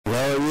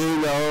لا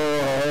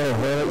إله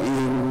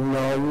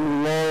إلا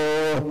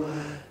الله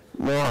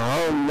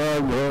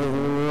محمد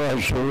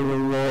رسول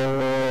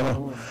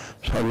الله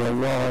صلى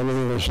الله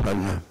عليه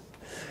وسلم.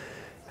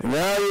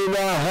 لا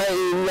إله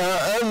إلا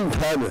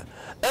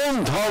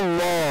أنت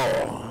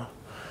الله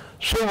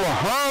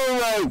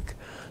سبحانك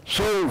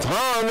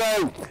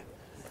سلطانك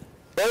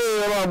ey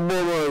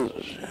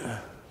Rabbimiz.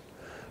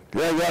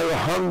 لك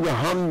الحمد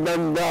حمدا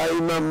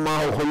دائما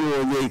مع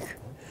خلودك.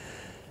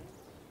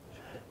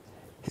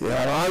 Your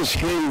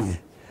asking,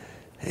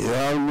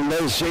 your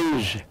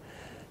blessings,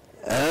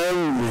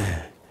 and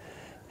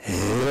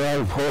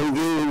your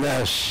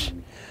forgiveness,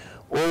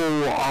 O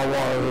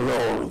our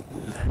Lord.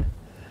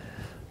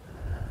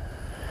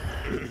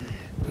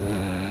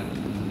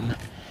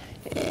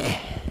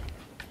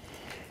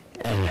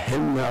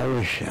 الحمد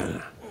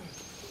والشرع.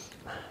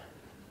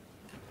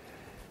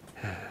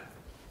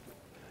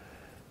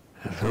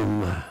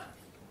 ثم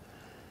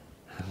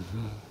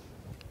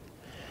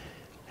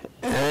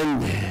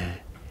and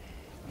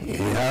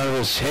you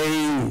are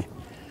saying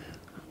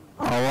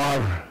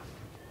our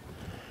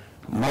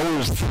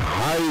most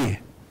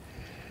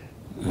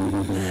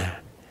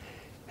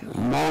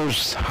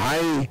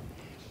high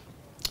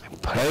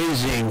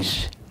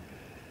praisings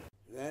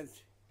that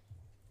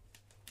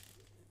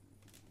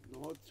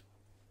not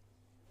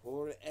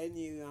for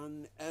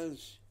anyone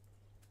else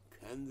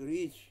can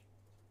reach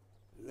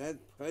that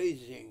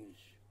praisings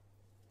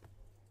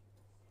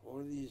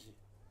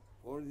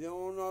for the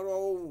honor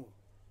of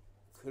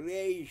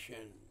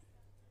creation,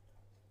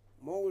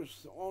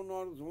 most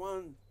honored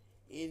one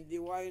in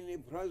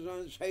divine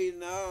presence,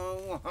 Sayyidina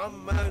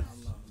Muhammad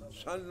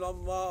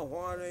sallallahu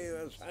alayhi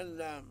wa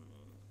sallam.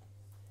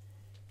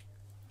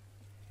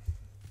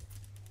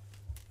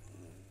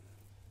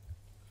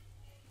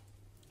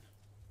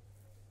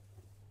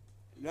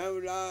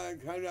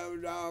 لولاك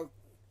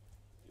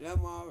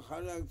لما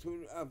خلقت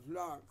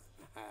الأفلاك.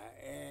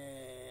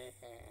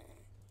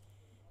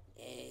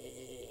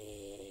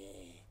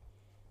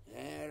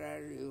 Where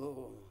are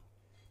you?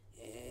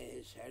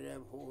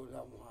 Salaf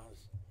ulamas.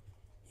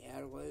 They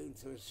are going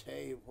to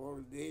say for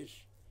this,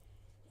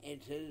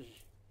 it is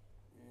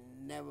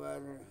never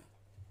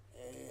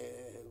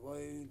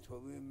going to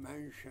be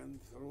mentioned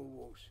through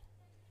books.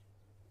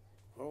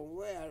 From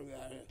where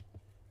are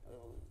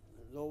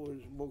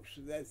those books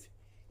that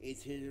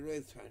it is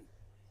written?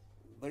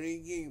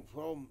 Bringing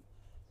from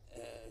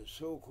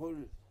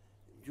so-called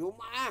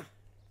Jum'ah.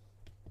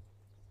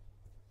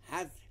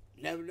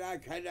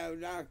 لولاك لما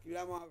خلقت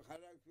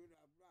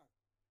الأفلاك.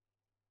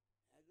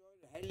 هذول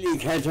اللي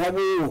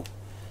كتبوا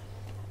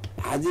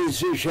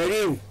حديث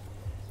الشريف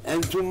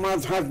أنتم ما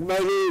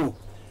تقبلوا.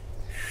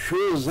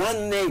 شو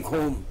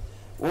ظنكم?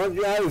 What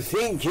you are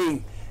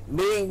thinking,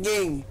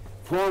 bringing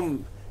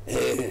from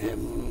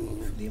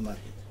flea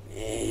market.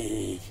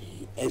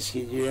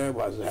 Eskişehir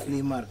Bazar.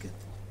 Flea market.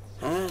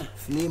 Huh?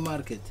 Flea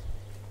market.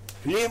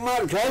 Flea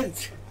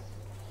market?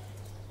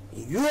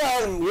 You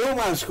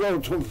must go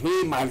to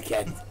flea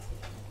market.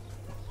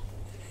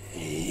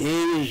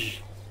 His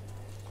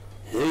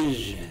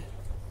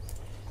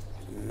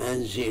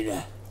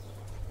manzila,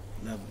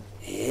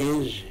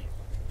 his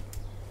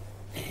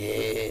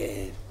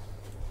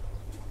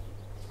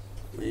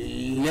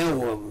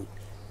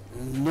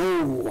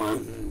no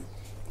one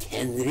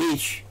can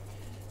reach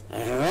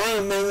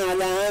رحمًا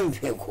على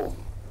أنفسكم.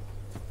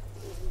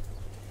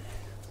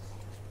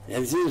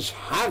 If this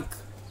haq,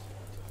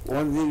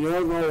 what the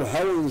Lord of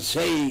heaven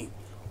say,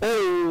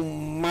 oh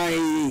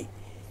my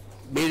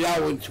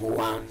beloved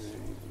one,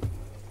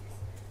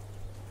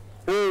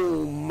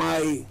 oh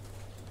my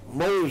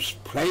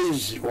most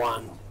praised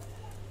one,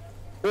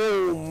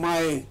 oh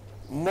my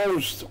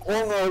most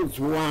honored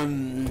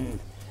one,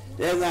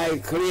 that I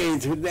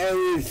created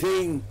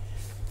everything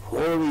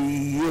for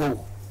you.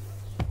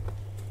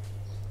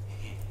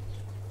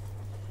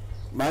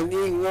 But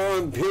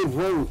ignorant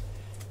people,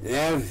 they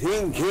are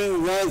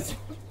thinking that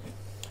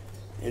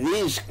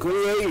this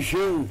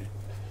creation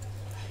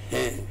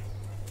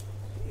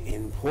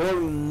for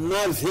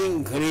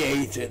nothing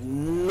created.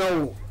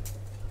 No.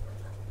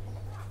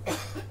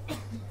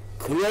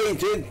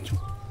 Created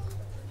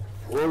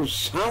for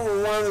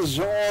someone's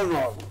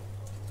honor,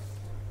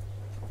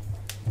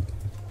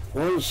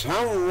 for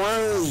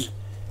someone's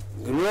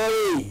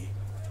glory,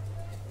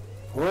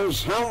 for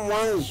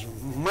someone's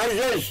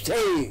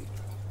majesty.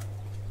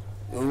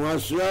 You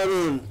must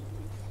learn,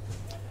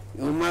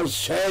 you must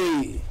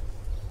say,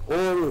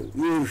 or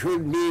you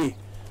should be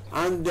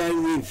under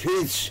the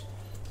feet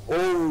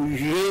of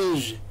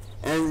jinns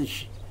and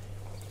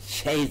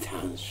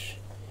satans,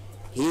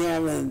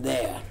 here and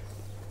there.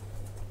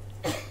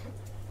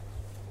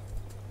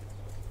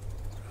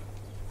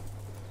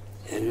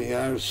 And we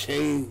are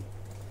saying,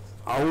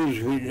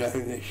 أعوذ بالله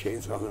من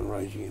الشيطان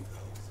الرجيم.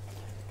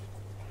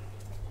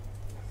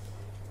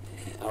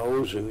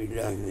 أعوذ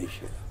بالله من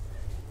الشيطان.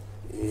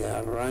 We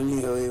are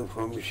running away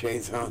from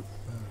Shaitan.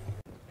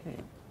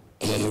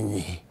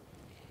 And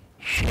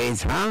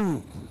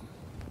Shaitan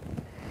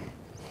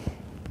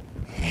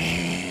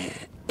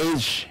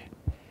is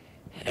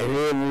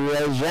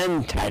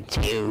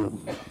representative.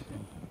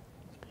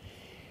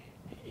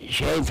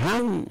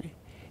 Shaitan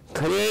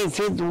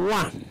created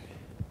one,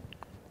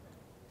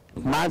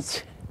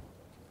 but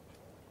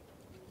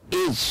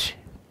its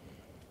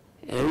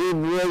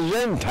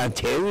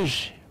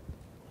representatives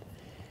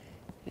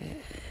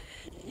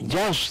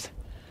just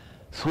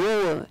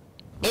through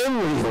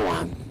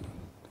everyone.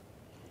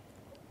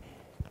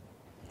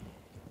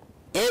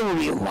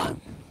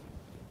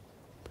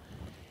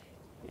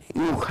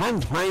 You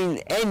can't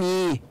find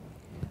any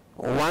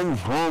one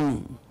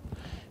from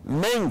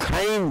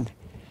mankind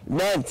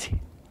that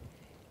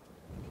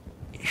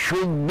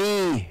should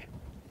be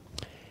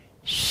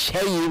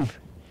safe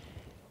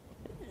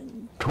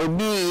to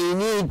be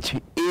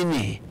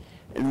in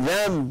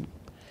them.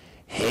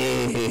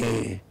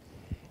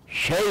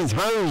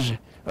 Shaitan's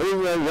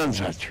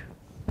representative.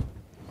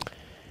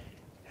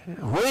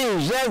 Who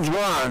is that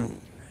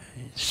one?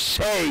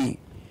 Say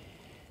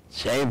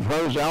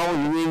first,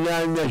 أعوذ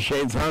بالله من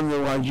الشيطان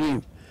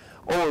الرجيم,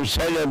 or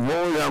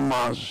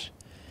celebrations.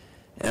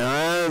 And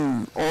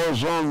I'm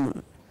also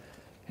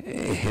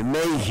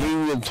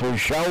making to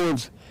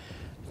shout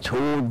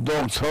to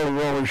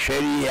Dr.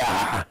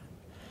 Sharia.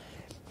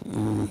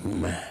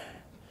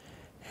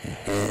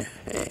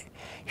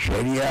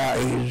 Sharia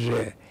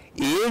is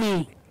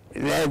ill,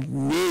 that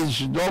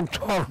needs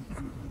doctor.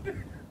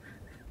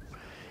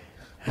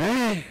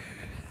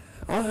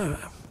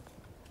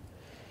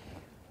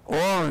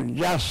 Or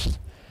just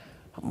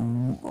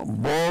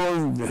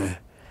born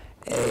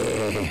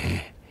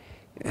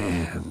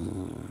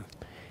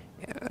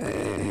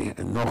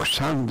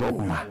نقصان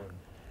دوما.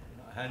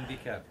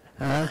 Handicap.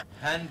 Huh?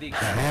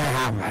 Handicap.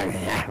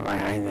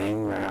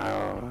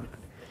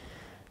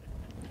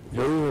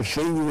 Do you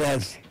think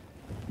that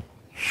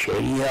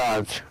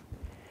Shariat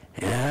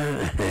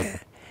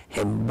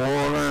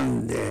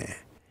born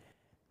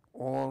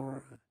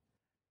or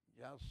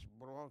just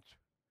brought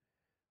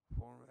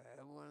from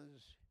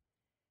everyone's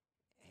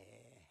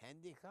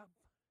handicap?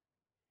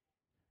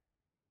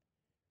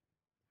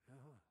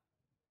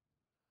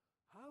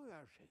 How you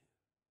are saying?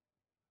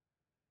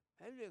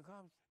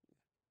 Handicapped.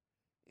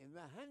 If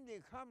the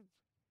handicapped,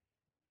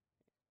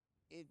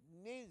 it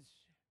needs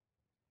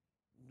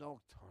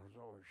doctors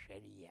or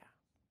Sharia.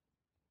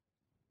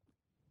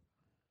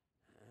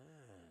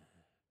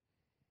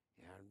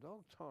 There are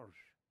doctors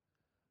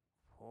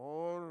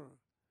for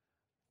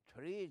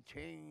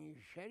treating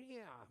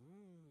Sharia.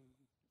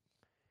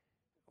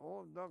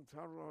 Oh,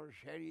 doctor or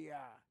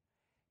Sharia,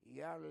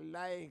 you are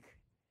like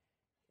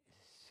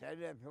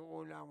Salaf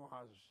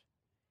ulamas,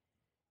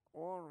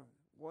 or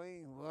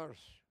going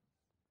worse,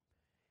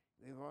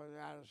 because they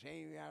are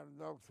saying we are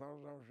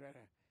doctors of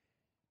Sharia.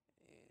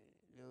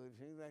 Do you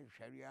think that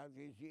Sharia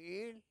is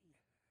ill?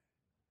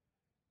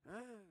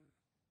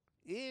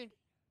 Ill?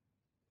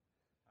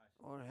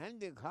 Or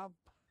handicap?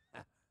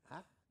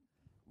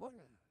 What?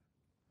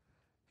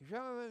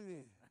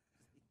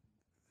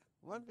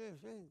 What do you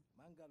think?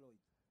 Mangaloid.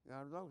 You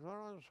are doctor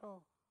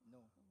also? No.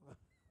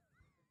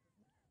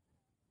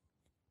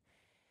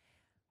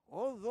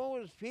 All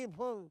those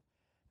people,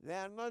 they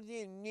are not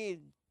in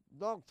need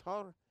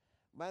doctor,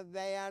 but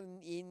they are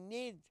in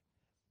need,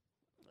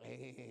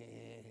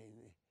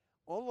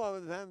 all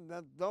of them,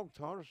 that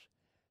doctors,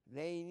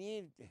 they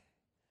need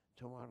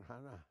to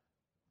marhana.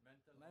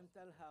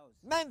 Mental house.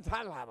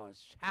 Mental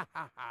house.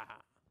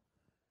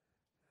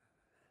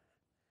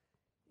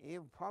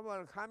 If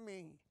people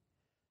coming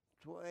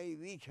to a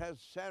wicked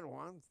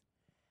servant,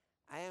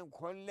 I am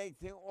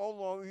collecting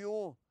all of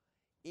you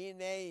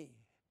in a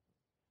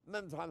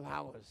mental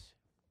house.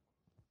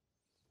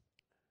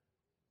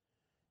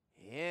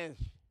 Yes,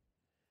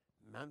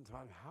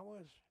 mental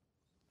house,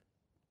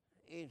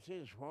 it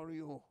is for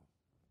you.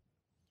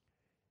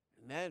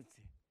 That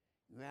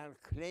we are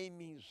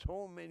claiming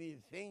so many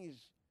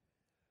things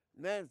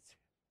that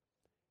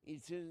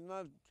it is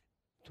not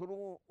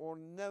true or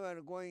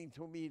never going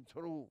to be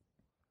true.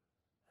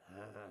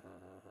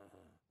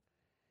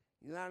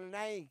 You are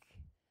like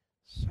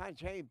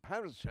such a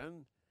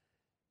person,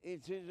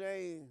 it is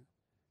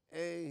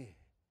a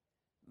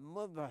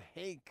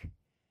mudhik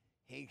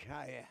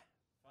hikayah.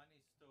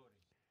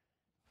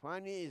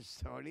 Funny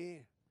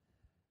story.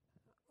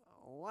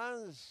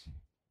 Once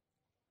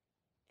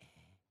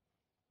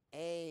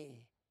a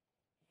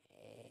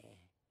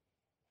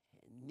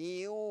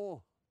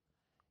new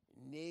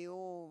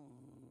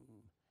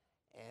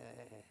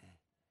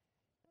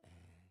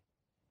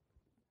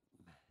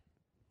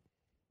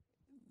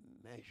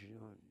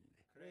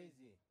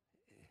Crazy.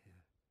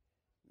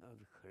 not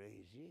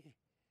crazy,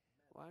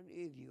 one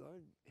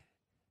idiot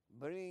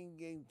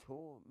bringing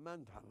to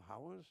mental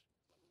house,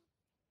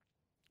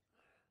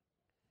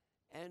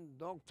 and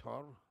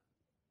doctor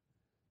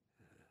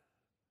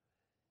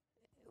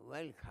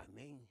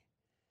welcoming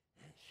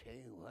and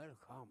saying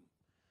welcome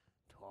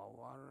to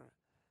our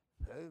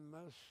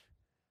famous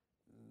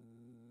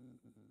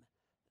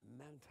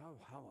mental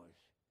house.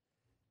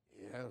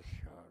 Yes,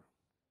 sir.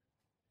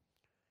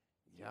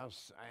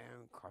 Just I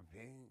am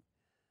coming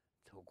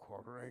to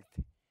correct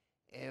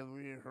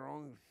every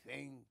wrong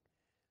thing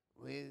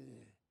with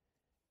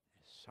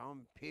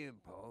some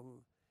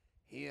people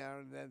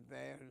here that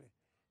they're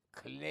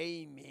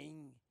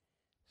claiming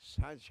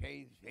such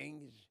a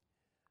things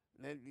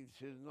that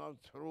it is not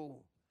true.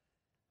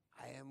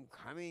 I am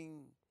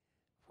coming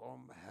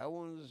from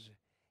heavens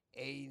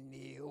a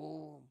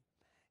new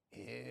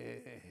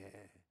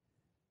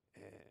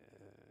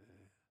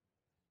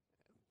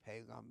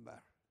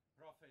Peygamber,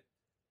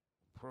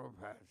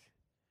 prophet.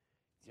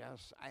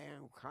 Just I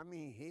am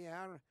coming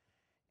here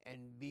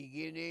and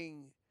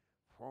beginning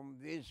from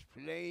this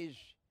place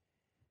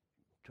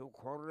to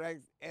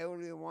correct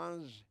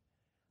everyone's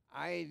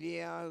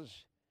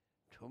ideas,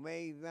 to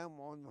make them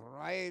on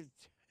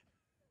right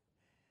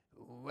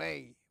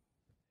way.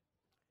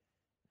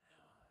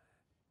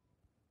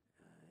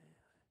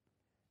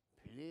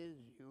 Please,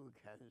 you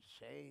can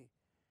say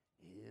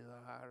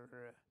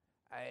your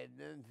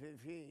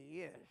identity,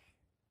 yes.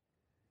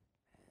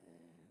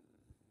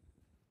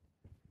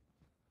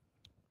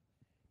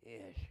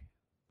 Yes.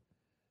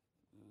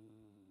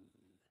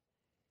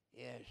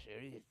 Yes,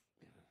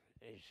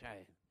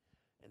 recite.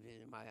 It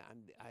is my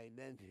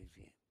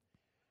identity.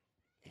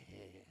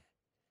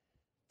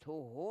 To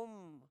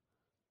whom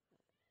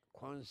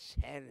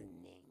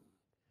concerning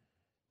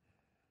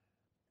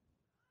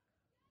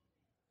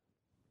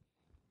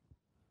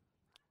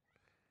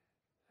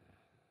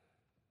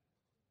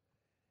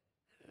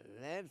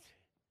that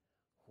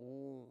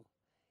who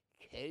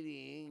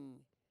carrying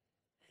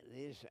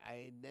this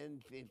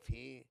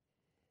identity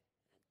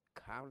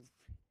card,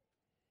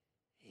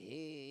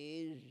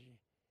 he is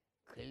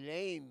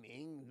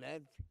claiming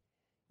that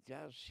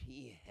just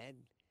he had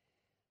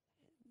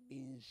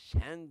been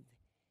sent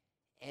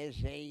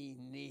as a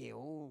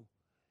new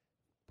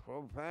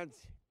prophet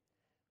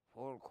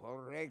for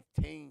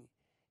correcting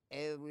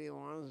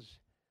everyone's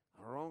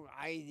wrong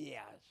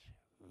ideas.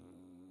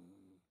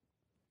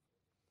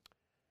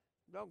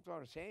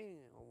 Doctor saying,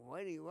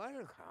 very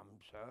welcome,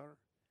 sir.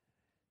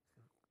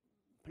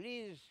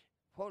 Please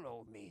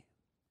follow me.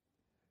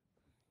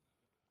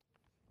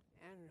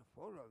 And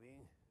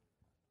following,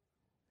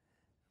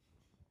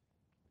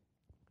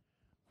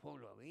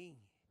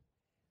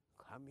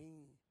 coming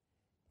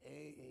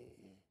a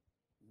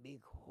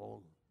big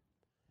hall.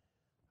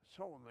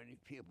 So many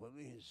people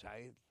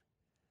inside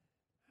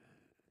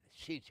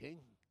sitting,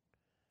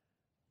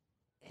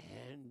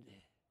 and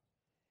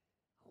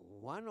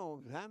one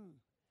of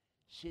them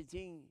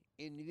sitting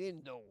in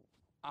window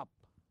up.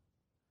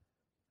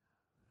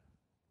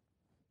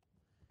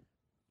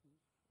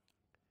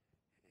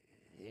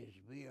 His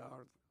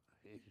beard,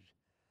 his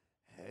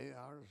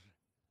hairs,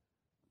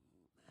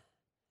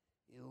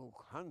 you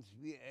can't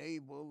be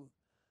able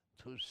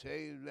to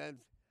say that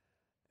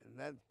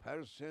that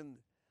person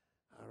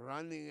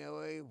running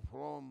away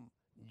from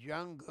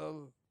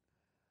jungle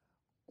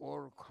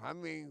or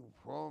coming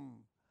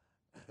from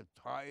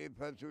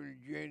Taifatul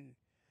Jinn,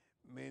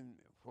 mean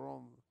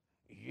from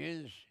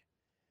jinns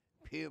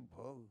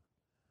people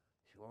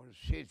who are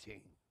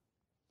sitting.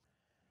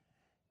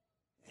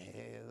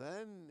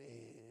 Then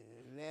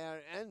they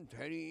are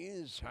entering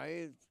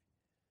inside,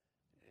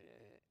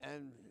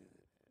 and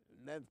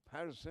that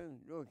person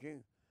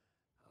looking,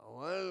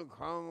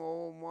 welcome,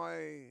 oh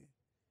my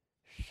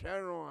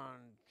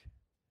servant,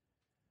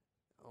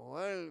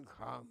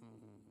 welcome.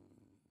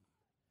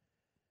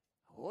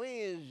 Who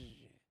is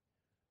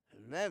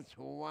that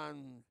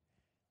one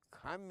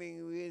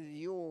coming with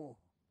you?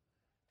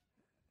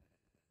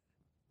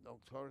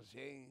 Doctor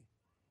saying,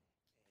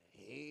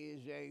 he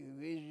is a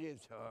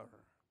visitor.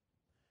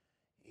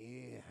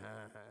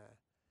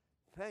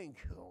 Thank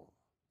you.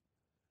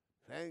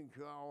 Thank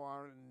you,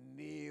 our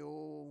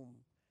new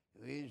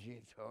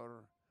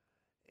visitor.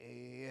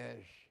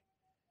 Yes.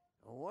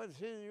 What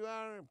is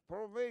your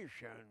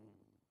profession?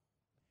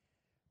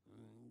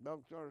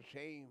 Doctor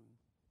saying,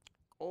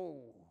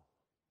 oh,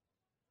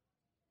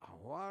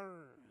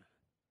 our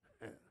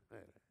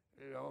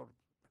Lord,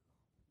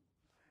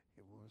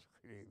 he was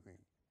screaming.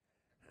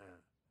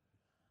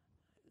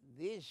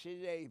 This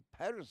is a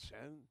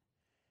person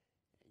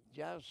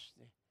just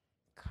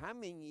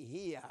coming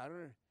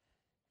here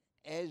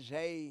as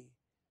a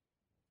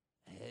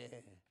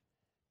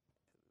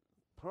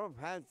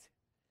prophet,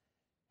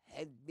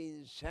 had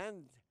been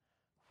sent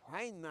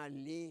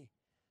finally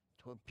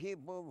to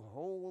people,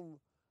 whole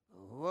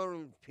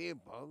world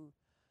people,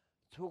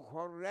 to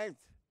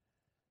correct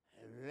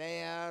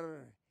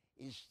their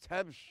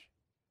steps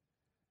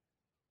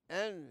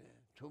and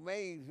to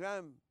make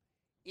them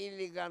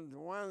elegant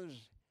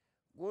ones,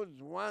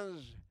 good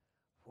ones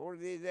for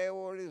the day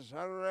of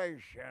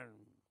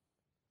resurrection.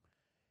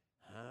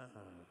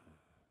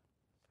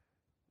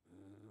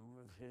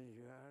 What is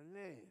your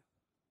name?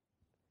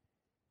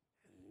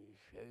 And he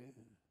said,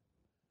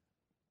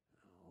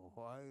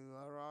 why you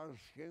are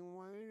asking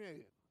my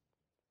name?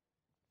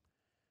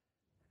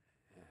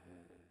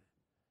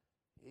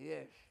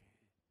 Yes,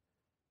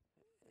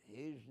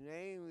 his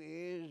name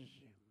is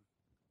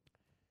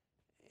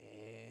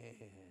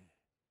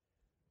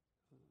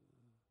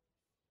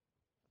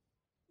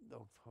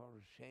Dr.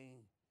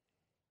 saying,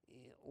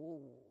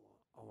 oh,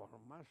 our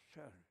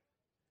master,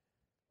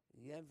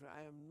 yet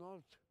I am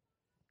not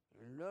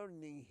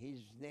learning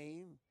his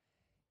name.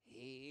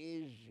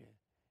 He is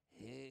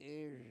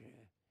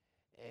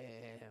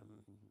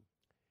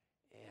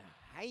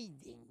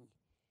hiding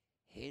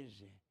his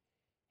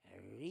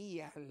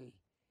real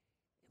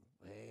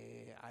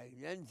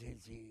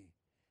identity,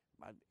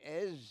 but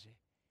as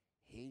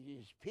he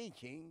is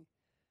speaking,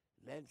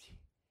 that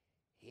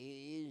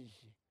he is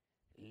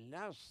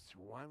last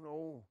one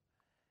who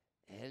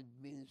had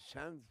been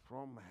sent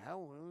from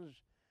heavens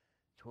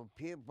to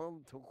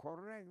people to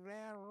correct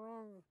their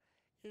wrong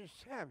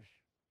steps.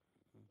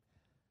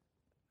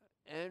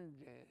 And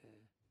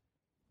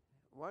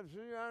what's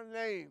your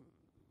name?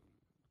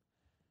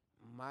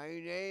 My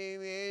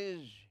name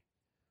is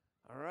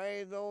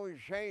Raido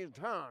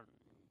Shaitan.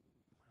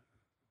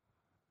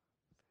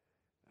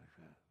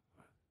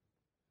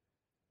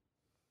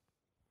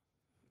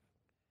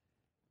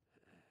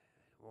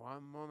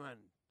 One moment,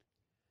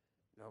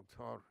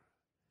 doctor.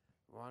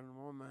 One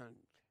moment.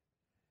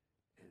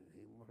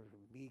 He was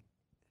a big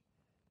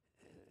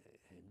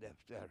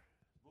daftar.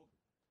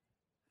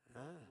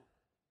 Huh?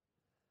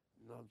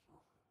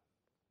 Notebook.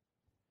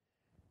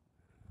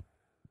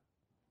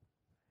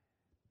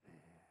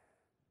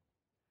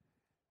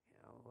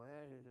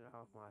 Where is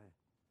all my...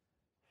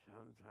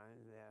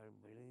 Sometimes they are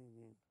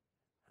bleeding.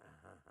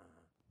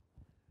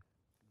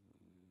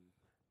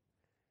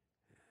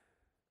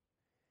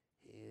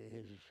 He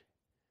is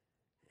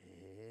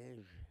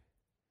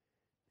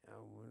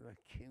أقول لك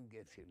كم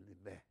قتل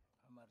به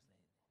عمر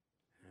زيد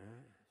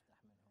ها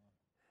يفتح من هون.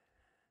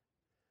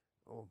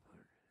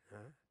 open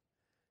ها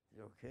Is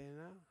it okay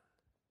now?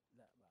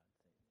 لا بعد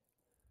زيد.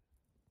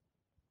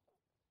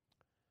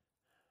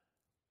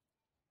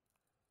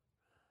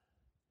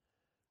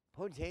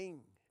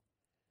 Putting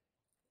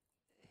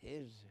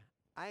his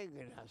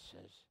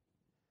eyeglasses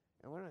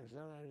وانا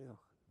اقدر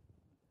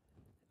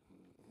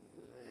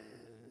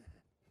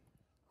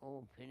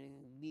opening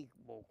big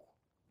book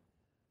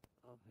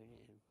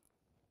opening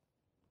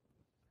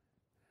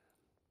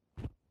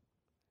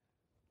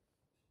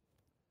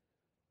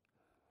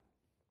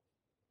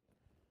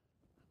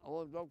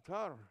our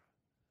doctor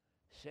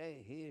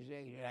say he is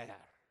a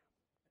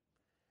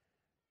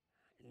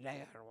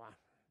liar one.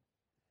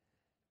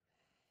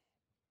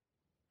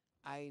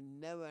 I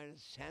never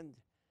sent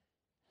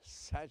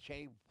such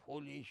a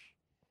foolish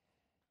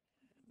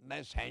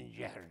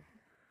messenger.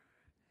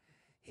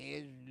 He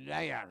is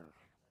liar.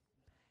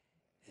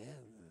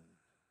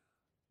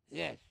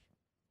 Yes,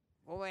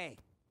 go away.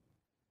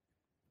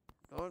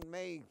 Don't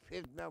make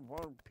fitna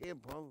for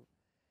people,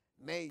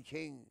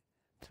 making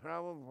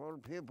trouble for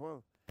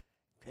people.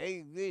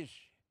 Take this.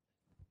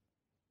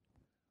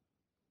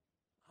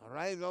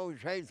 Right, oh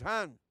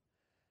shaitan.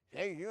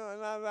 Take you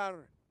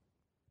another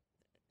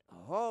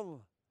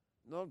hope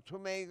not to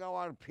make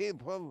our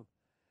people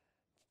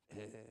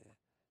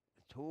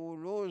to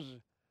lose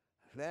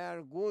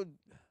their good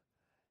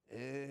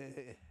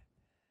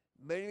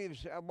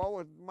beliefs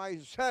about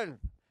myself.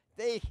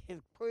 Take it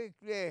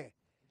quickly.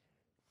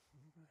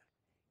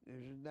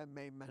 Yüzünden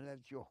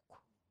meymenet yok.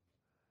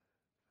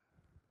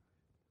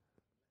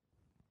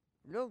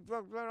 Look,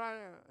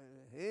 doctor,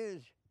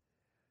 he's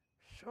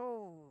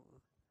so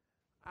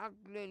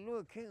ugly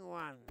looking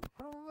one.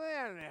 From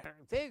where?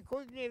 Take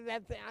quickly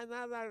that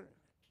another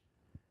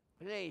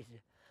place.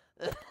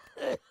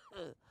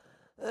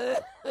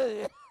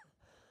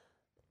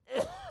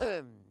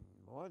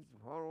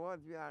 For what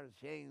we are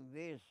saying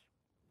this?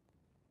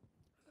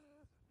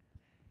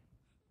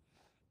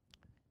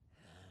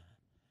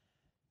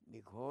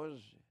 Because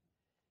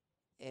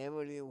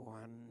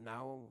everyone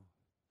now,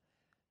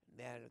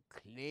 they are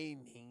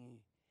claiming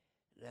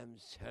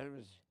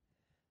themselves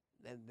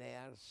that they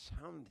are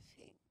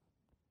something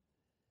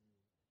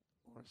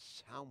or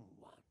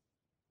someone.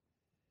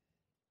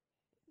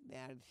 They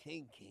are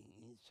thinking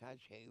in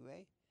such a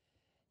way,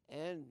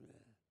 and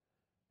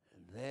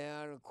they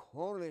are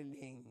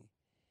quarreling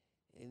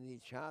in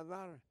each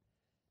other,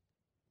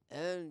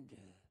 and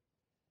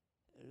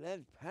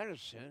that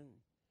person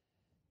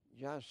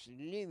just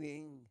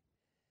living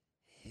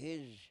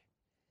his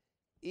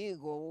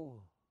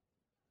ego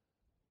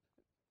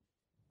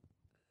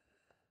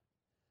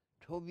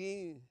to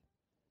be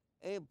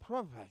a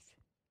prophet.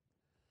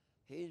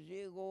 His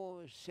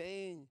ego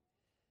saying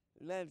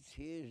that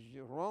he is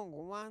the wrong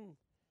one.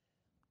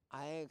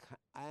 I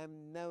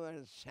am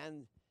never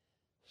sent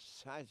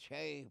such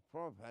a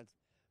prophet.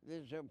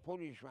 This is a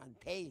foolish one.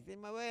 Take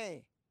him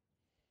away.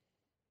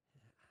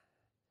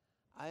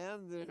 I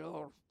am the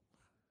Lord.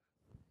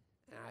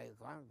 I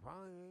can't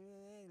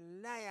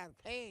find liar,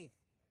 take.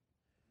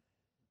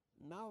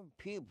 Now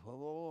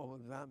people, all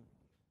of them,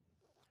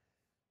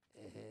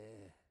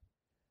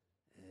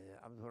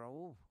 Abdul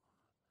Rauf,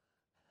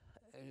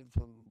 a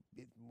little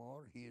bit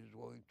more, he is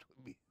going to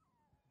be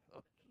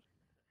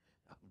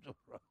Abdul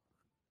Rauf.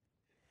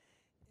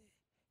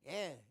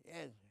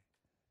 Yes,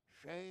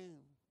 saying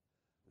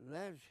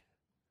that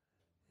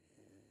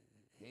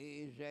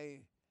he is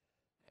a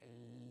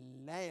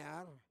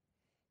liar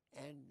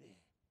and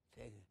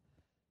the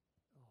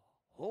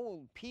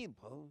whole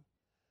people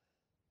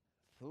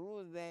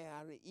they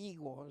are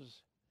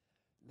egos,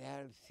 they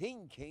are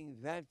thinking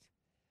that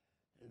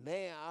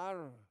they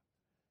are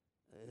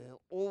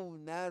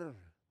owner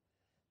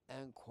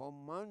and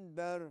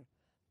commander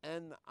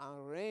and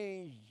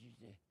arranger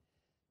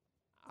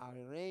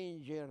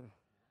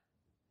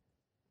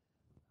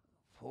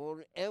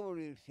for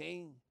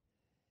everything.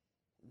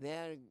 They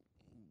are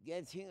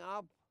getting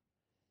up.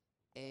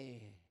 There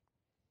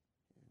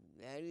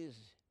is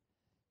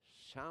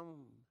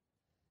some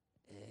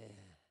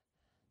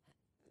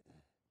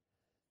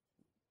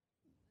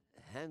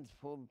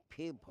handful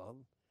people,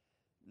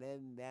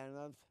 then they are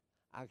not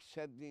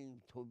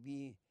accepting to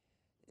be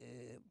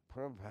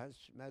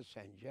prophets,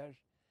 messengers,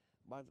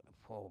 but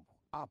for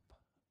up.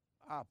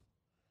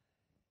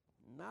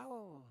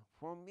 Now,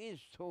 from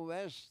east to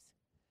west,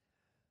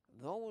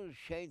 those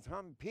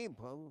shaitan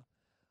people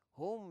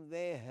whom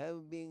they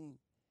have been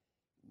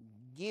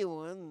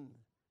given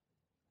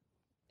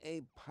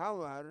a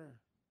power,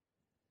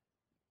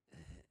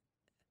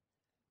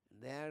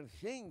 they are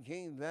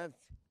thinking that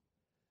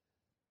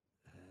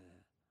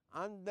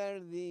under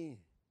the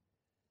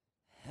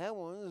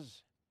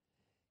heavens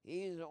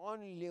is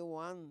only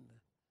one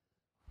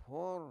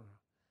for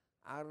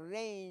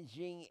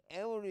arranging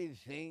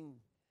everything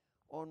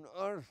on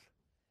earth,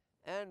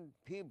 and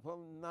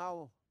people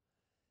now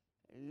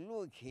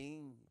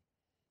looking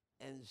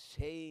and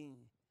saying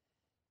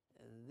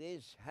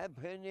this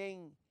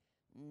happening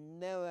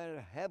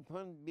never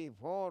happened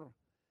before,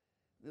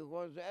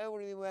 because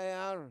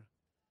everywhere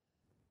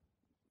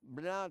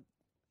blood,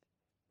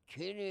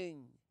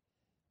 killing,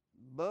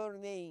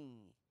 burning,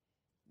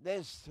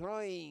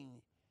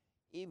 destroying.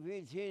 If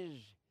it is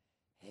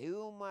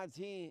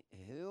humanity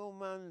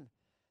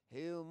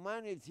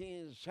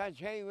in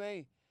such a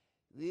way,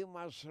 we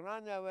must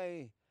run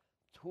away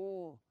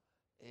to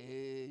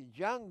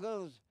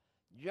jungles.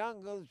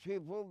 Jungle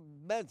people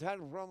better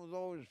from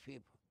those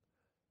people.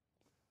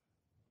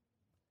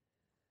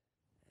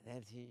 That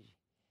is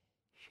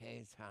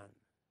shaitan,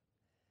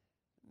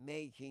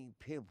 making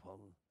people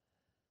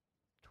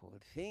to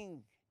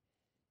think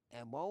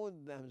about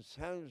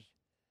themselves,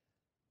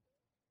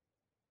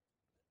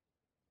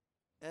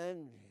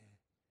 and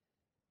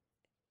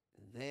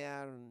they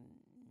are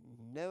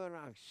never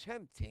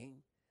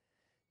accepting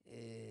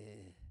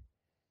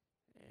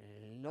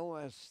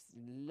lowest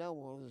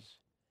levels,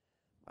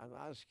 but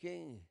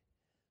asking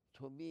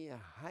to be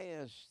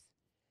highest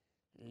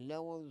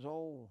levels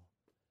of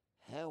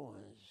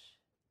heavens.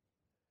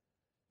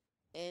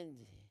 And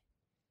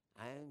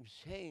I am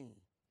saying,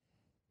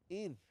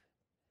 if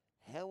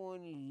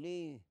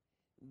heavenly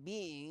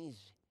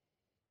beings,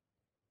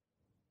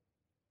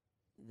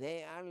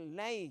 they are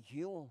like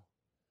you,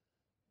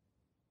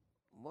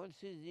 what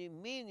is the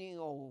meaning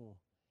of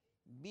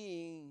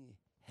being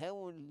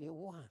heavenly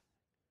one?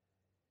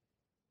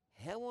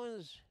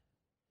 Heavens,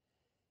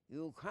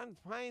 you can't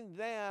find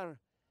there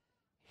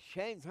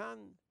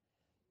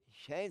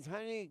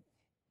satanic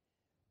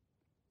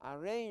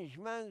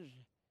arrangements,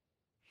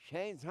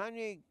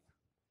 satanic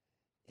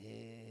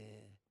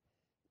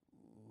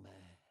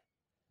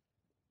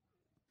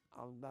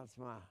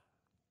aldatma,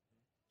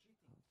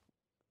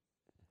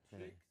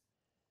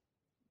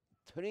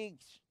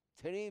 tricks,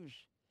 trips,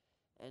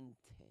 and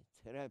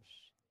traps.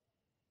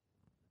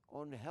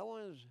 On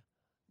heavens,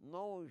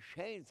 no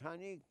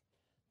satanic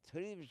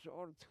trips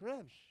or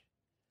traps.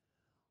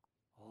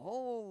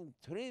 All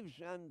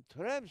trips and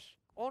traps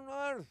on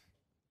earth.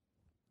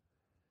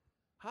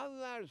 How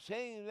you are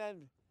saying that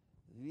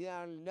we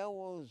are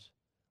levels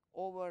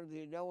over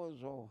the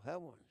levels of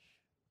heavens,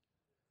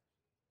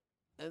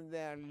 and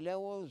there are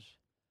levels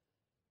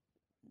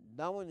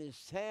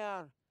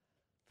downstairs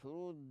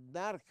through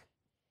dark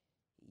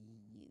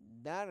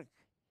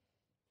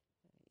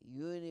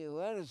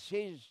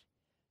universes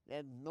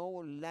that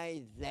no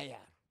light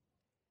there,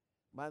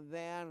 but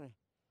they are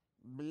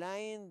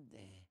blind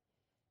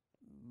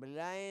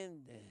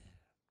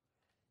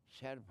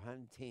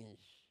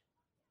serpentines.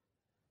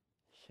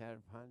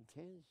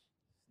 Serpentines?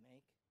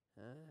 Snake.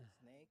 Huh?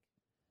 Snake.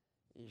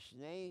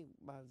 Snake,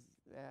 but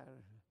they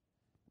are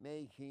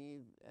making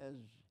it as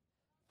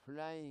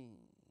flying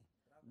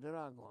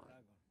dragon.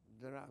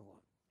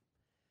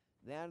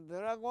 They are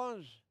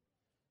dragons,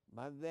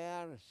 but they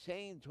are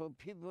saying to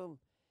people,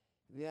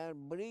 we are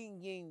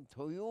bringing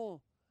to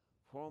you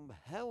from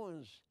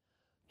heavens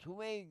to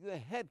make you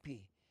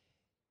happy,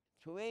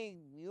 to make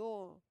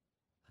you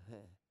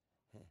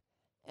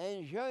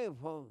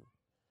enjoyable,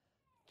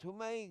 to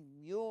make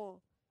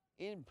you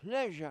in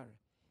pleasure.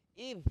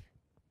 If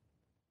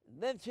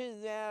that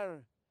is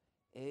their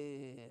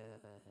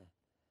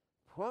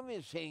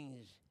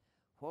promisings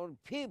for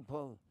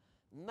people,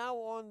 now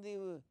on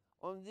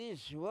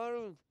this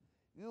world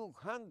you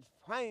can't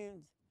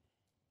find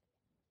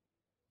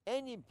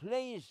any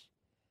place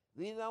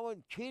without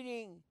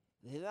killing,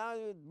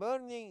 without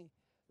burning,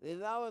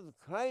 without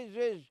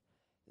crisis,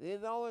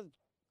 without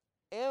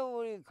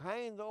every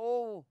kind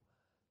of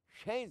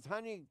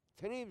satanic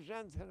trips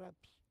and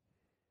traps.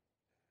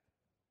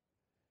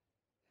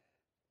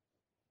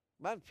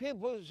 But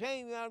people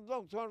say we are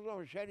doctors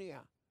of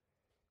Sharia.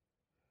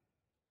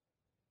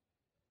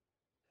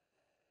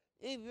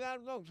 If you are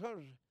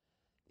doctors,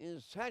 in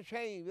such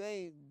a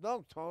way,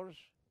 doctors,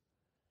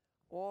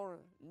 or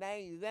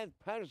like that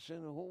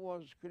person who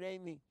was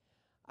claiming,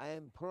 I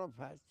am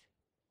prophet,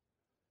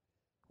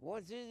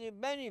 what is the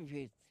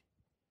benefit?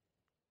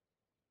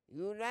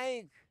 You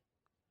like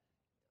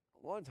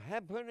what's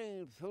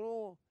happening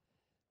through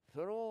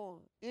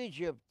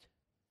Egypt,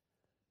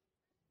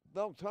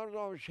 doctors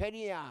of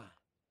Sharia,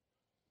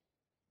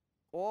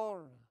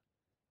 or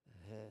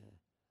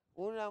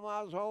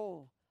ulamas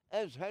of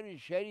Azhar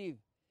Sharif.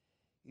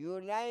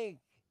 You like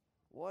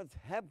what's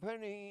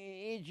happening in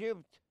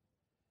Egypt?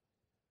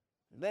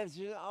 That is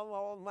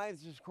Allah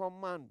Almighty's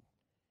command.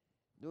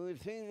 Do you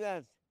think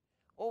that,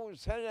 oh,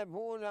 Salaf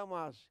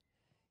ulamas,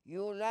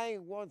 you like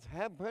what's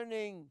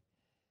happening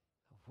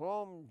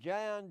from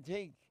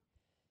gigantic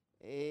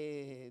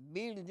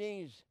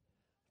buildings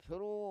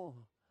through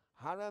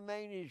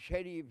Haramain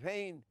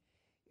Sharifain?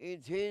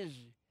 It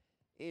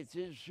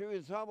is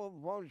suitable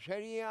for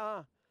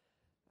Sharia.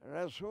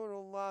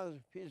 Rasulullah,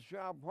 peace be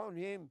upon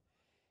him,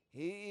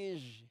 he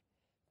is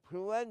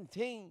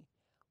preventing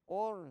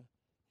or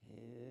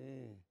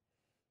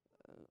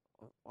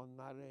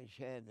onları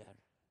şey der,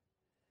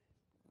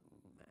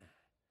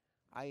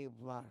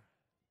 ayıplar.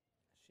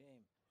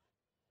 Shame.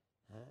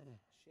 Huh?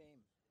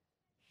 Shame.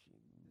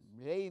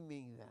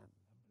 Blaming them.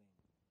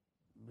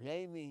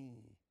 Blaming,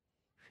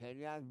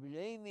 Sharia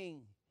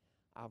blaming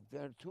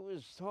after two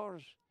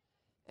stores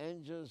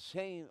and just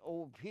saying,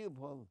 oh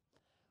people,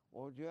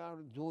 what you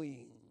are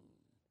doing,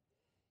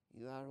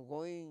 you are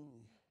going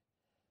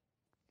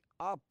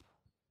up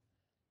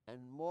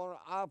and more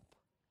up,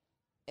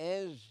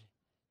 as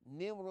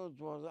Nimrod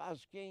was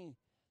asking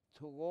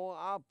to go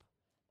up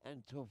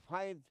and to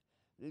fight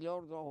the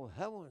Lord of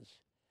Heavens.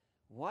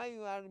 Why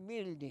you are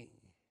building?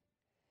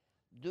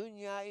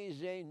 Dunya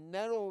is a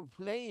narrow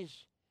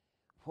place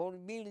for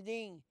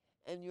building,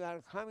 and you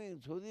are coming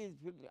to this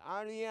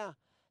area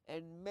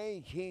and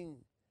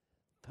making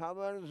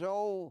towers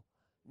of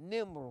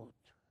Nimrod.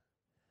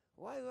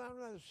 Why you are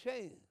not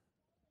saying?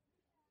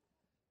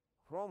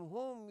 From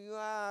whom you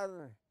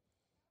are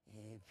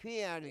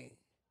fearing?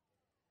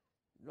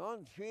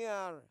 Don't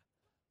fear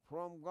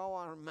from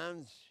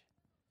governments,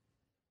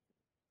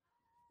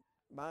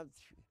 but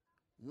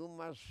you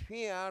must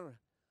fear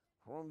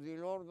from the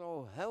Lord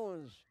of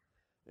Heavens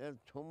that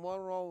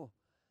tomorrow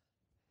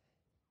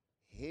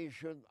He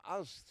should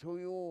ask to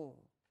you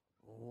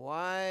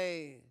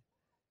why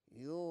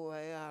you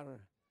are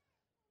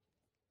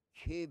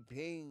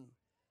keeping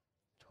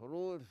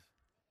truth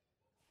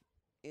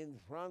in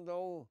front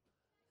of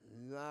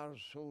your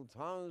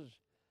sultans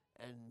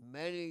and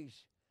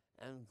maliks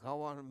and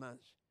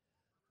governments.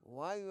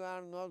 Why you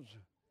are not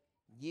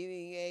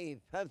giving a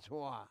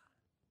fatwa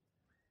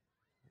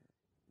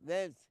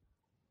that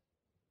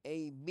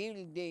a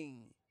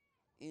building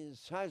in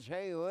such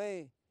a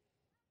way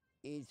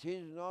it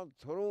is not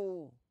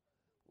true?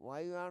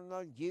 Why you are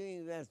not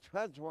giving that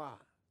fatwa?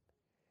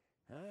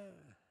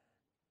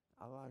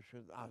 Allah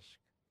should ask.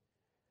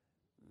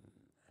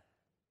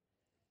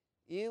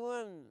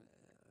 Even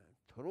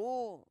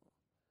true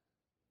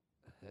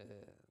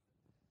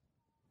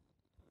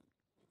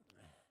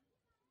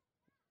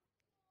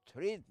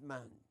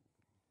treatment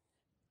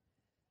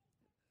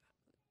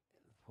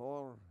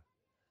for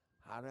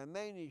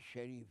Haramain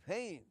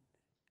Sharifain,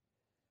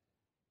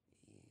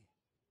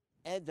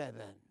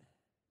 adaban,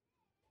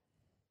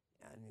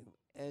 and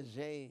as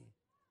a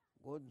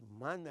good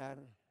manner,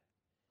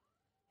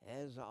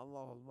 as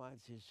Allah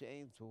Almighty is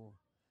saying to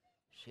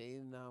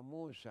Sayyidina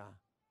Musa,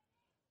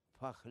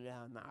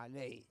 فَخْلَعْنَ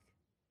عَلَيْكَ,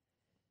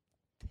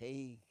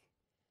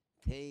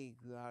 take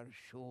your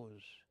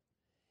shoes,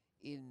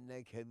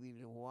 إِنَّكَ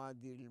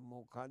بِالْوَادِ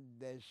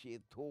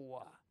الْمُقَدَّسِ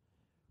طُوَى.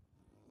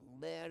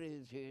 There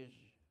it is,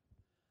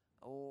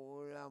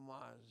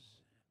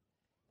 ulamas,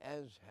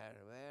 Azhar,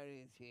 where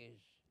it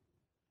is.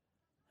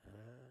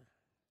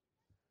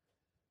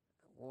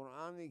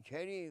 Quran-ı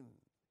Kerim,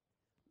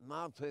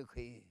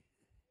 ناطقي,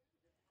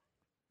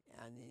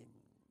 يعني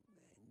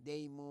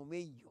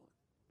ديمومي.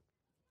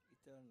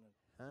 Eternal.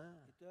 Huh?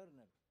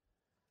 Eternal.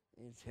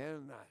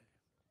 Eternal.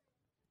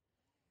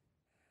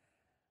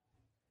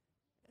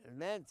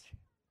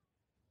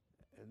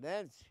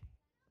 That's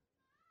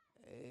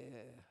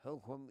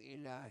حكم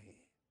إلهي.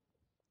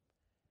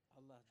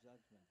 Allah's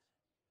judgment.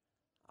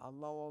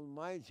 Allah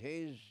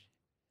Almighty's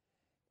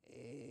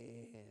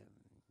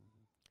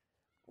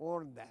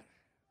order.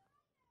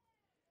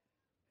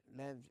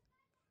 That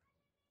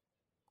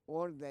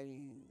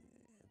ordering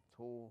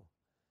to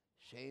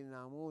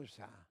Sayyidina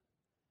Musa,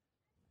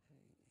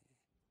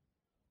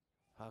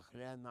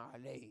 فَخْلَعْنَ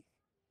عَلَيْكَ.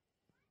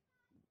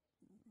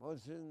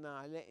 What's in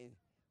عليك?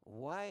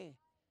 Why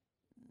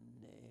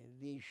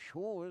the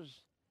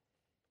shoes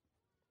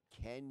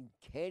can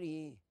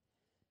carry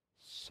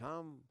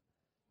some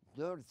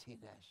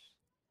dirtiness?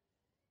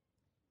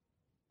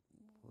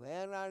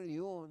 Where are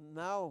you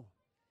now?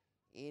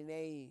 In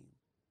a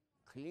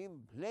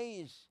clean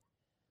place.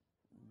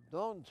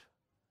 Don't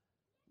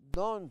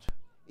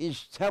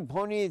step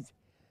on it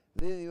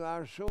with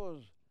your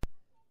shoes.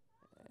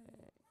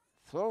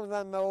 throw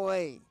them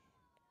away.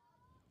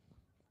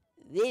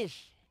 This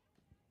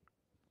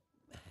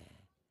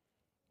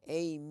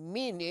a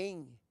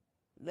meaning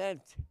that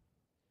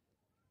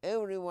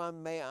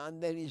everyone may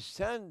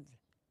understand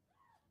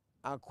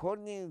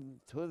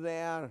according to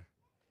their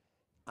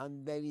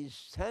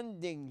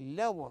understanding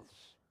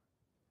levels.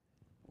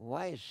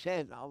 Why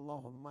said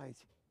Allah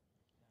Almighty?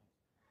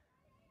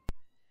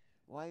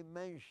 Why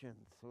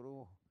mentioned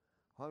through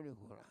Holy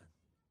Quran?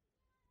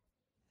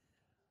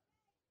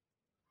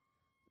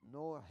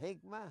 No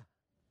hikmah,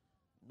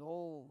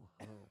 no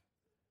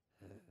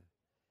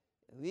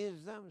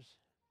wisdoms.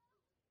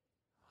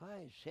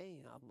 Why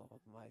saying Allah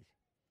Almighty?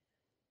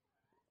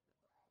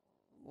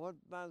 What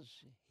does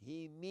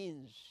he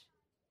means?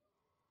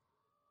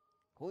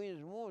 Who is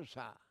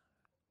Musa?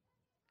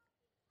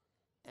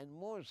 And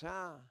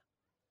Musa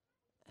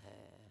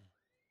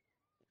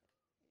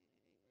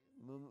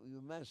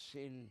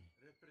يمثل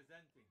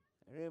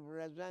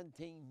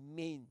representing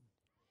mean,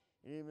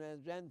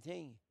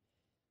 representing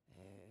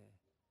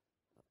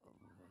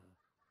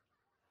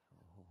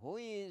who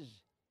is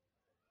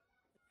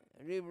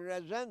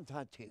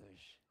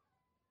representatives.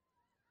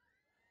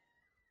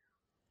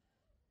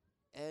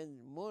 And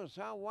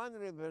Musa one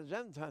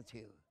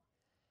representative,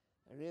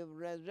 the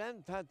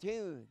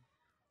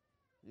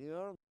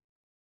Lord.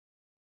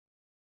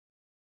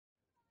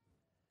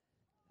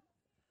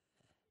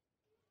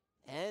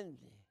 And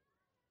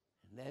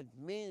that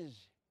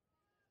means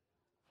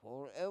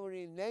for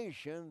every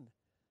nation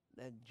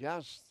that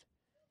just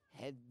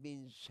had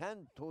been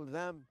sent to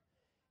them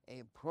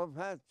a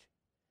prophet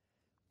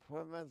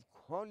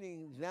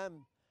calling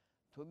them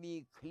to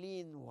be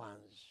clean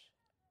ones.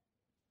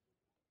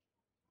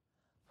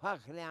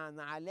 فَخْلَعًا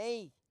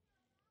عَلَيْهِ,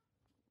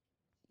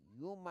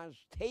 you must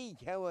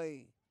take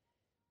away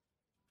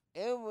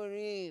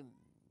every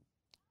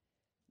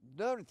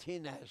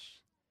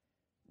dirtiness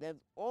that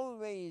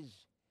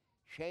always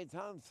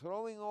Shaitan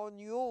throwing on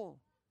you,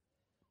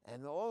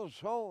 and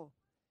also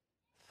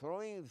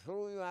throwing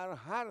through your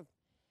heart,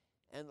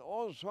 and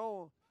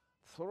also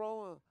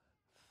throwing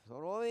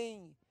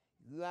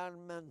your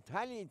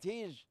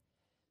mentalities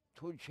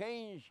to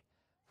change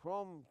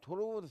from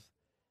truth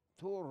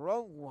to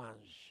wrong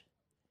ones.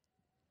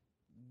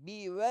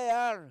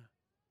 Beware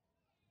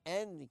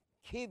and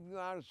keep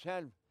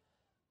yourself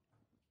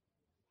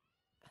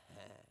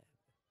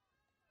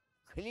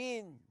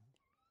clean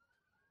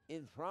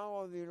in front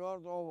of the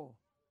Lord of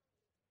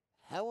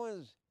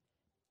heavens,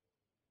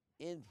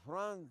 in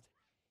front,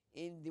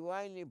 in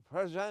divinely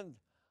present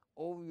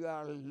of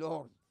your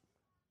Lord.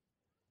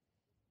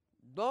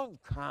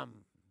 Don't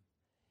come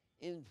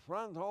in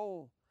front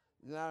of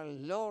your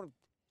Lord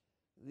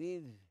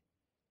with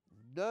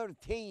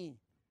dirty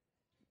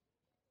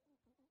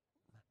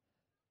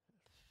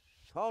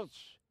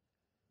thoughts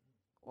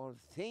or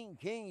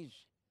thinkings,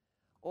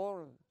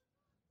 or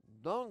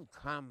don't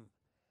come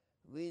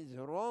with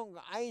wrong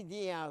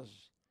ideas,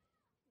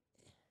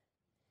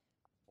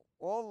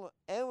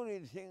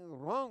 everything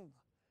wrong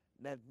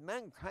that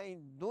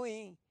mankind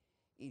doing,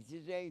 it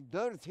is a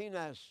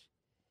dirtiness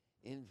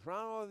in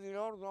front of the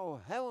Lord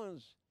of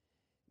heavens,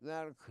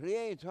 your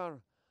Creator.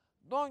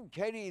 Don't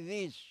carry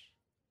this.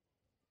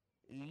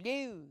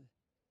 Live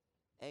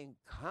and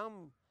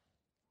come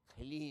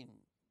clean.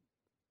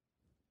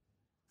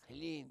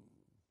 Clean.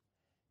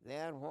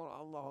 Therefore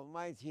Allah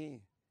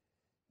Almighty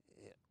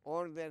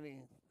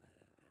ordering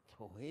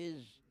to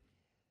his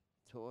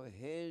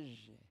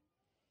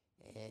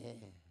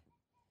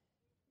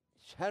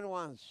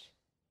servants,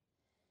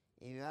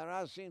 if you are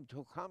asking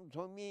to come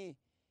to me,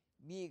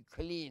 be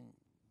clean.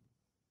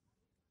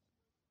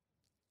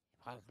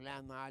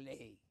 فَقْلَنْ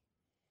عَلَيْهِ.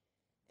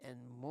 And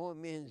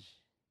mu'mins,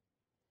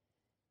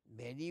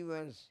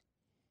 believers,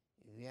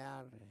 we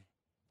are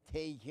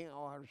taking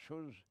our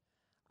shoes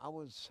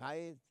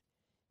outside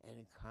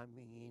and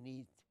coming in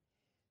it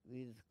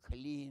with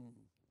clean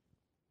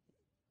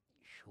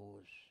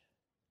shoes.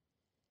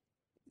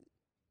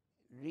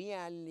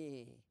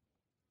 Really,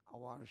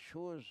 our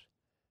shoes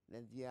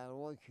that we are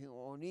walking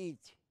on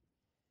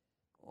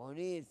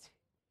it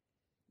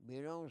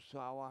belongs to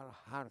our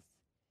heart.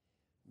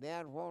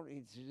 Therefore,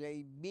 it is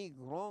a big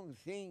wrong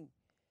thing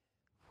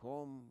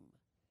from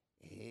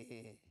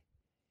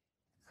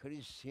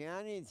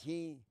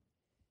Christianity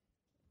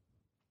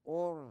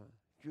or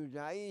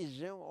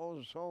Judaism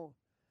also,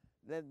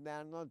 that they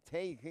are not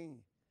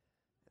taking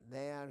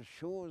their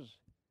shoes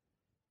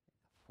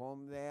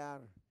from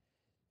their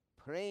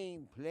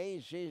praying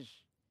places,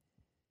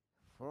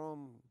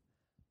 from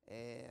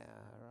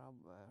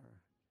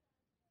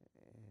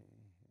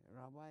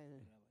Rabbi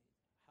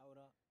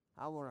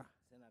Hawra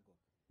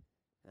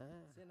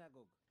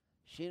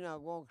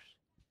synagogues,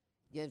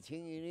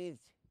 getting in it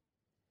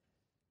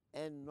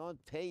and not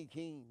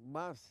taking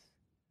bath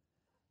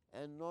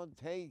and not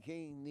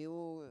taking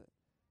new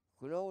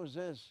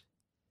clothes,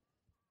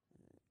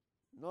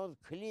 not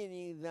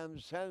cleaning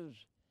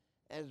themselves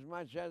as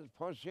much as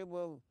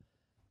possible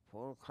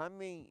for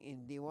coming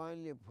in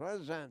divinely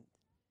present.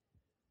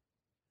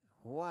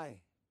 Why?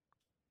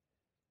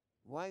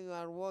 Why you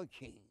are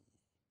walking?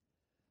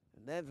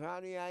 That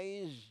area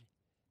is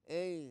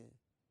a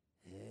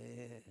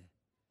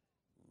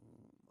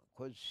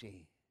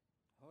Qudsi.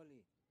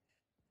 Holy.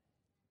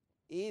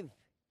 If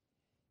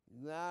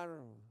you are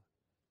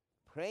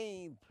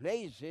praying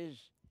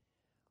places,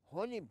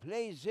 holy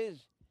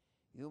places,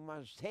 you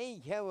must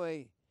take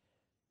away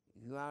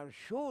your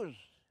shoes.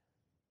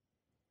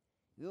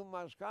 You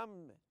must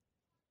come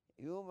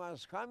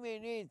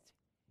in it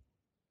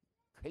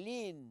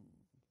clean,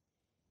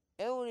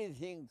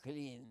 everything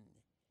clean,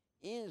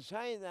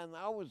 inside and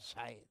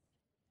outside.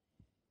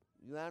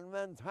 Your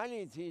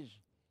mentalities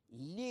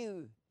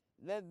live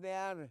that they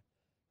are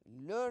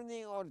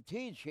learning or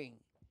teaching.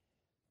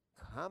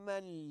 Come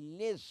and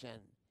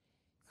listen.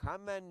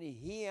 Come and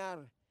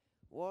hear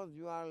what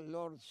your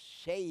Lord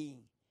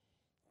saying.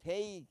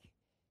 Take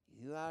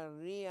your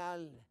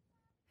real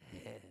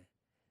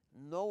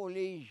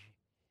knowledge,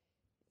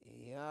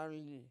 your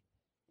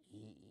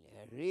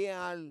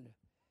real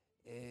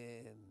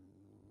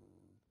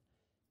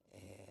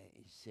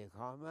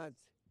istiqamat.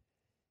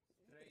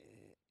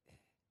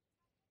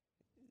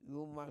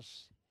 You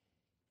must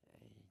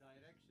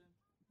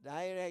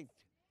direct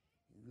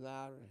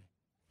your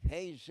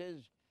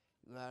faces,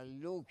 your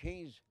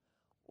lookings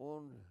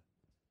on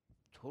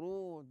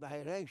true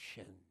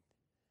direction.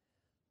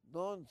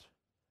 Don't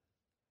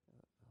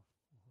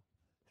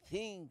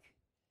think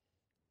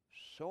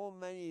so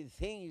many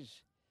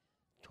things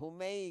to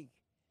make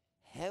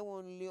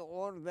heavenly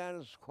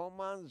orders,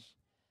 commands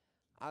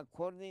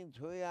according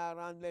to your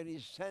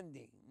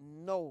understanding.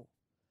 No.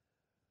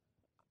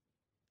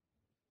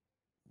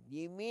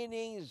 The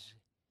meanings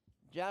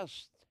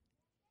just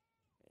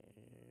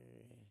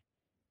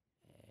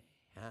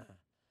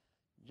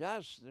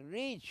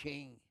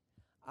reaching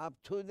up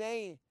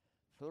today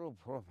through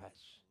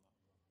prophets.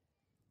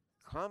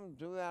 Come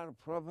to your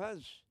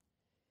prophets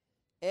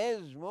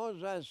as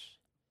Moses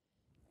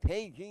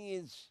taking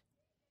his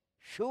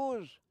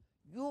shoes,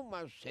 you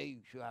must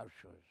take your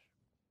shoes.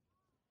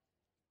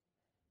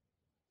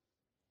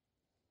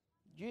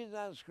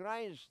 Jesus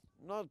Christ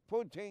not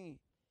putting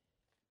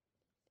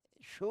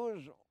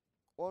shoes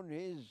on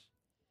his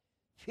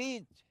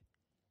feet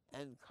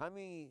and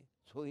coming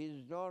to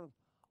his door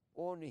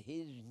on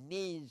his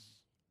knees.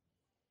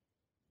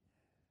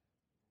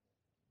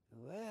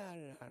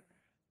 Where are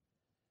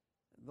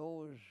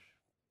those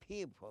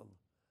people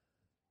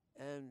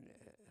and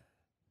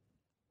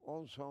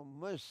also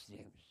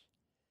Muslims?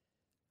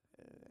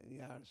 We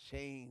are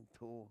saying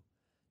to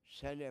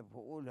Salaf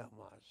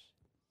Ulamas,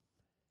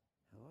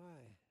 why?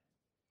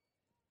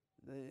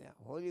 The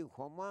Holy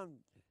Command,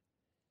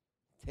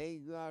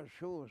 take your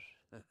shoes.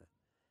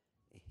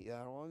 They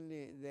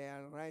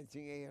are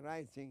writing a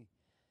writing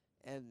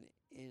and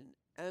in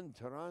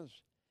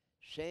entrance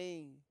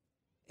saying,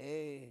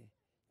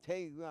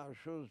 take your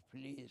shoes,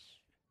 please.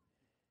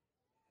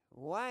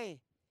 Why?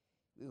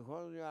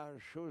 Because your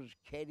shoes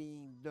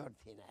carrying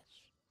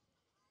dirtiness.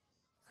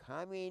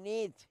 Come in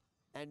it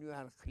and you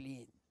are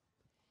clean,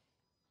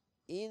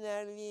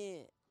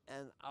 innerly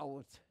and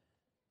out.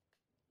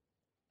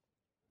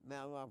 May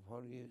Allah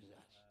forgive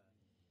us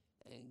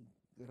and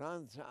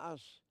grant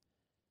us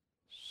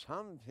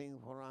something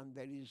for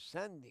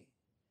understanding.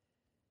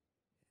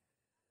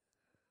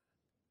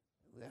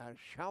 We are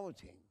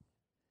shouting.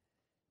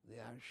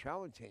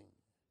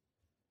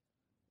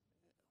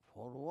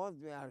 For what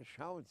we are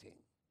shouting?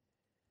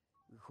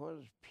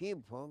 Because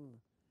people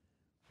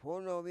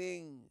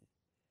following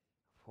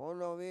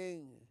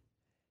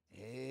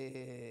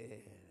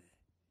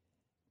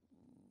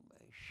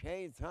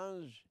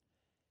Shaitan's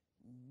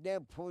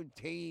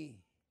deputy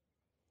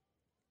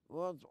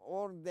was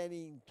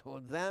ordering to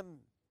them,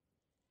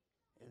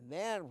 and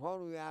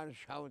therefore we are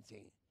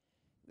shouting.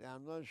 We are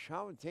not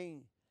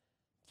shouting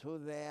to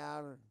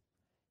their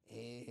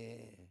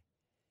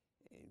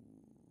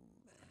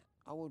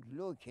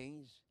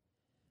outlookings,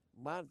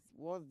 but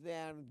what they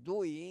are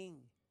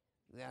doing,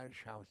 they are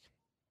shouting.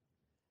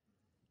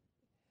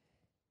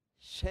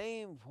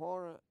 Same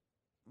for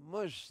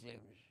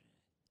Muslims,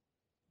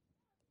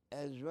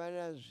 as well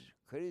as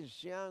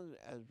Christians,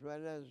 as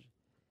well as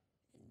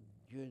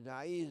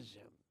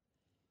Judaism.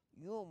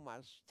 You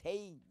must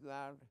take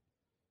your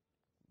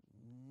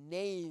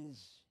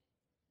nails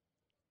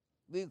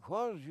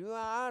because you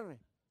are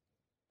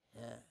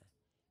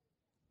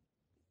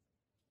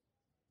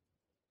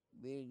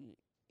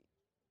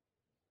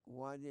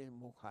بالوادي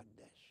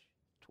المقدس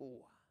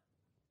Tua.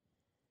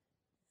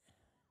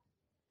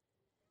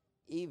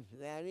 If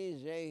there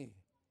is a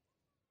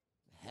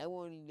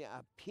heavenly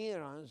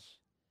appearance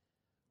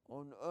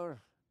on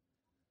earth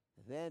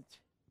that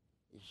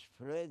is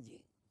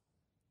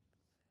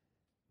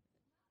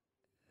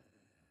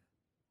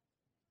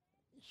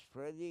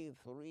spreading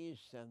through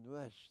east and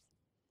west,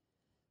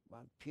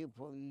 but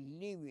people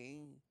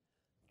living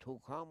to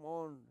come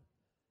on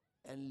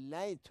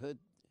enlightened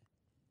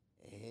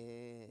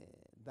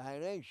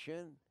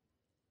direction,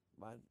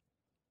 but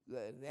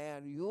they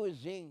are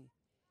using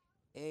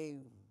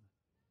a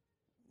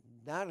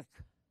dark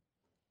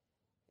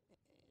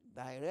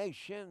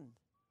direction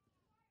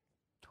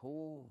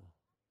to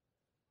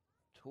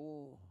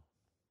to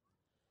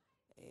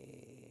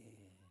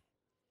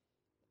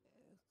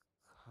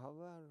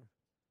cover,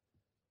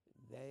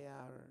 they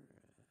are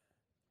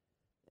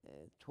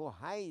to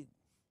hide,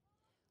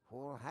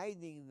 for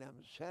hiding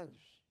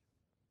themselves.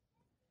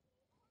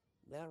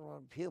 There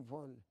were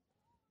people,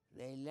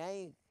 they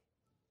like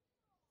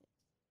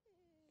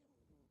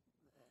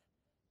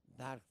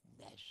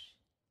darkness,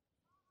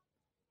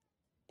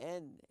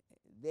 and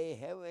they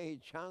have a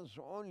chance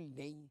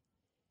only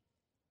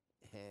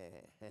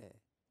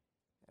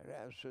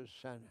Rasul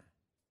Sana,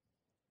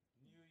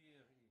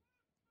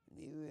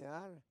 New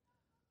Year,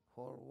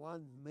 for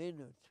 1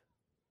 minute.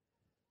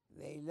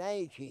 They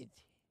like it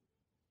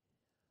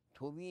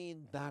to be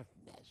in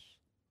darkness.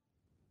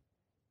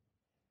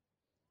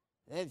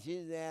 That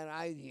is their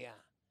idea.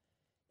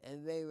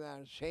 And they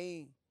were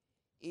saying,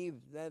 if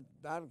that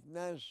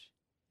darkness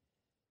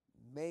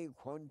may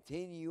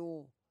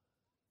continue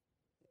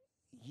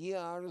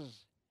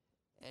years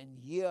and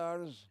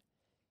years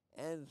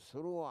and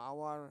through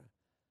our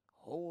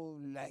whole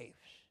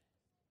lives,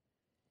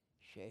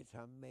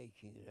 Shaitan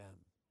making them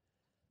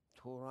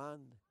to run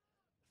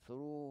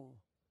through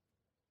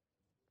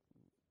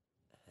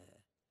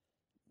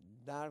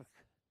dark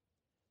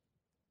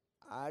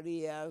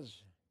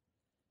areas,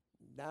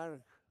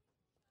 dark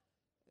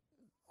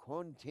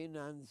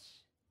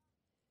continents,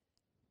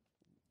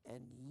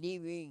 and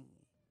living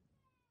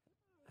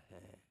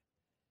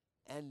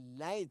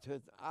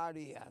enlightened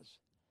areas.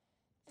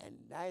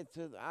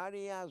 Enlightened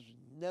areas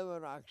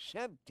never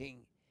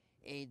accepting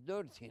a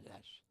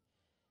dirtiness,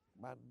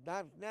 but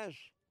darkness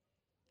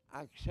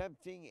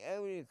accepting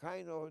every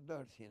kind of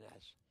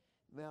dirtiness.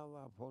 May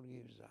Allah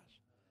forgive us.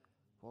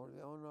 For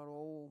the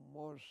honorable,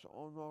 most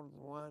honored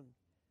one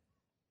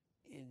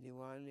in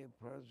divinely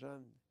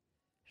present,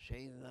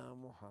 Sayyidina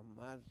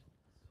Muhammad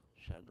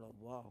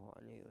sallallahu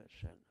alayhi wa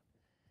sallam.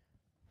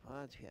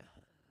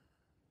 Fatiha.